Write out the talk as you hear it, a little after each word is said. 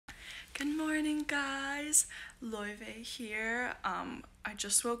Good morning, guys. Laufey here. I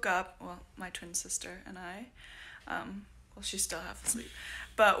just woke up. Well, my twin sister and I. Well, she's still half asleep,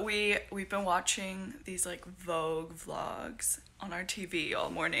 but we've been watching these like Vogue vlogs on our TV all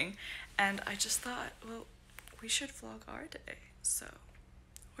morning, and I just thought, well, we should vlog our day. So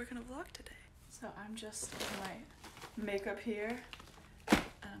we're gonna vlog today. So I'm just in my makeup here, and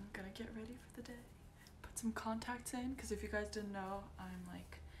I'm gonna get ready for the day. Put some contacts in, because if you guys didn't know, I'm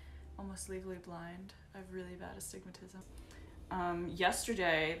like almost legally blind. I have really bad astigmatism.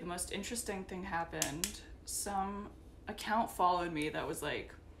 Yesterday, the most interesting thing happened. Some account followed me that was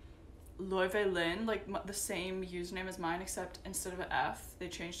like Laufey Lin, like the same username as mine, except instead of an F, they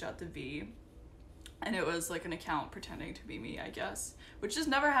changed out the V. And it was like an account pretending to be me, I guess, which has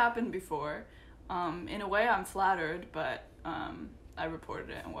never happened before. In a way, I'm flattered, but I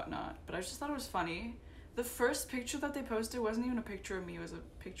reported it and whatnot. But I just thought it was funny. The first picture that they posted wasn't even a picture of me, it was a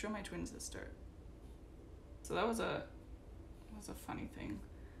picture of my twin sister. So that was a funny thing.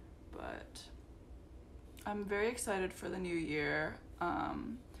 But I'm very excited for the new year.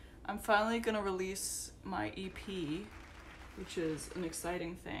 I'm finally gonna release my EP, which is an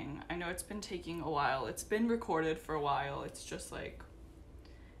exciting thing. I know it's been taking a while. It's been recorded for a while. It's just like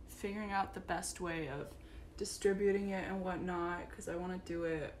figuring out the best way of distributing it and whatnot, because I want to do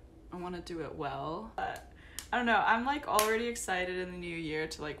it well. But I don't know, I'm like already excited in the new year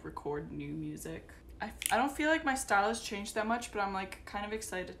to like record new music. I don't feel like my style has changed that much, but I'm like kind of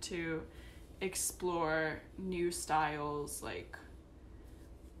excited to explore new styles, like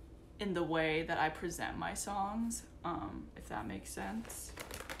in the way that I present my songs, if that makes sense.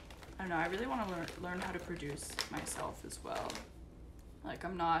 I don't know, I really want to learn how to produce myself as well. Like I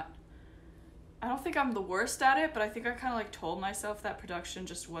don't think I'm the worst at it, but I think I kind of like told myself that production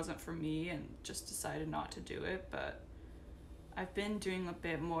just wasn't for me and just decided not to do it. But I've been doing a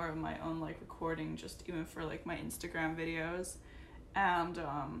bit more of my own like recording, just even for like my Instagram videos, and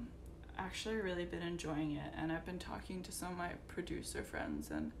actually really been enjoying it. And I've been talking to some of my producer friends,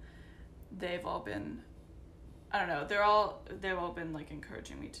 and they've all been, I don't know, they've all been like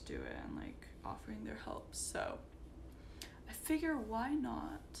encouraging me to do it and like offering their help. So I figure, why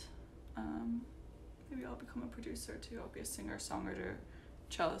not? Maybe I'll become a producer too. I'll be a singer, songwriter,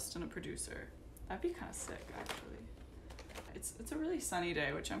 cellist, and a producer. That'd be kind of sick, actually. It's a really sunny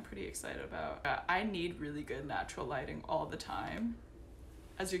day, which I'm pretty excited about. I need really good natural lighting all the time,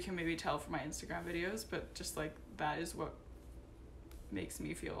 as you can maybe tell from my Instagram videos, but just like that is what makes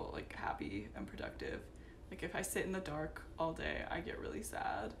me feel like happy and productive. Like if I sit in the dark all day, I get really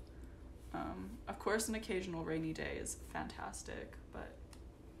sad. Of course, an occasional rainy day is fantastic, but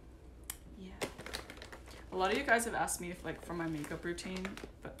yeah. A lot of you guys have asked me if like for my makeup routine,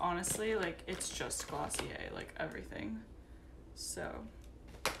 but honestly, like it's just Glossier, like everything. So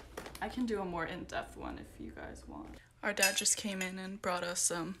I can do a more in-depth one if you guys want. Our dad just came in and brought us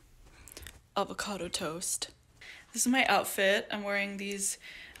some avocado toast. This is my outfit. I'm wearing these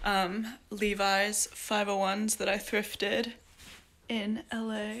Levi's 501s that I thrifted in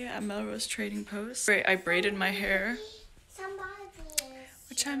LA at Melrose Trading Post. I braided my hair,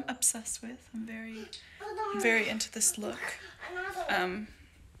 which I'm obsessed with. I'm very into this look.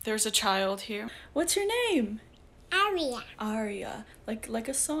 There's a child here. What's your name? Aria. Aria. Like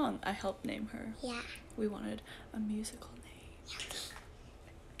a song. I helped name her. Yeah. We wanted a musical name.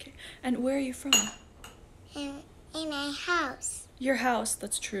 Okay. And where are you from? In my house. Your house.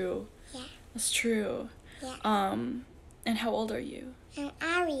 That's true. Yeah. That's true. Yeah. And how old are you? I'm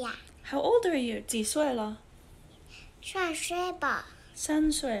Aria. How old are you? 几岁了？3岁吧。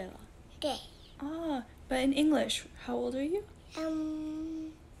3岁了。对。Ah, but in English, how old are you?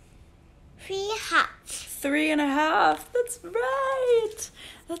 3.5. 3.5. That's right.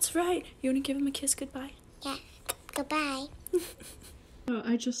 That's right. You want to give him a kiss goodbye? Yeah. Goodbye.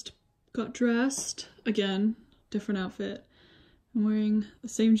 I just got dressed. Again, different outfit. I'm wearing the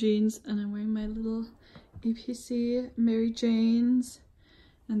same jeans, and I'm wearing my little APC Mary Janes,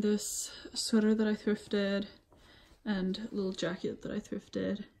 and this sweater that I thrifted, and a little jacket that I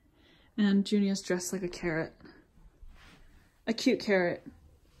thrifted. And Junia's dressed like a carrot. A cute carrot,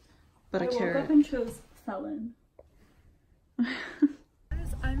 but a carrot. I woke up and chose felon.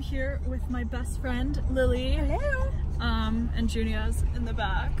 I'm here with my best friend, Lily. Hello. And Junia's in the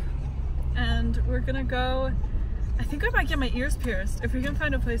back. And we're gonna go, I think I might get my ears pierced, if we can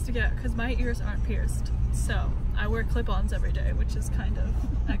find a place to get, because my ears aren't pierced. So I wear clip-ons every day, which is kind of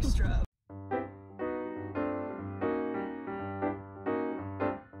extra.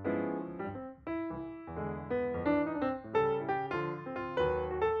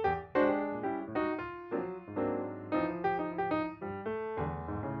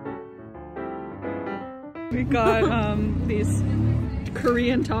 We got these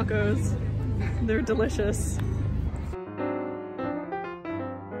Korean tacos. They're delicious.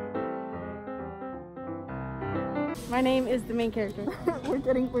 My name is the main character. we're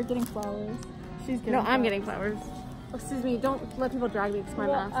getting flowers. She's getting No, flowers. I'm getting flowers. Oh, excuse me, don't let people drag me. It's my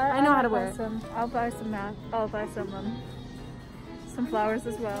mask. I know how to wear it. I'll buy some masks. I'll buy some flowers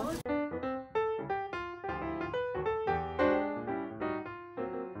as well.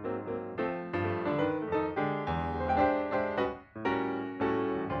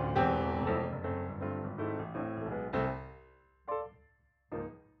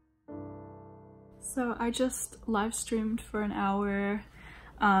 So I just live streamed for an hour.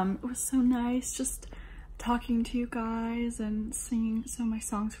 It was so nice just talking to you guys and singing some of my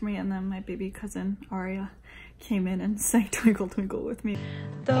songs for me, and then my baby cousin Aria came in and sang Twinkle Twinkle with me.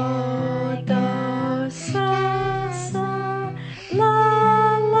 Do, do, so, so,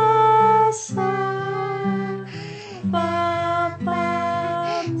 la, la, so, ba,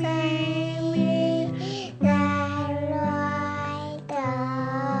 ba, mi, mi, la, la,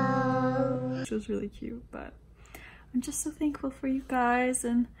 do. Which was really cute, but I'm just so thankful for you guys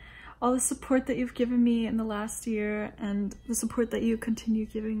and all the support that you've given me in the last year and the support that you continue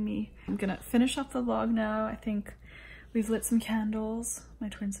giving me. I'm gonna finish up the vlog now. I think we've lit some candles, my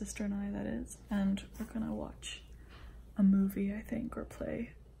twin sister and I, that is, and we're gonna watch a movie, I think, or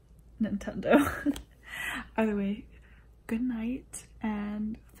play Nintendo. Either way, good night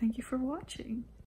and thank you for watching.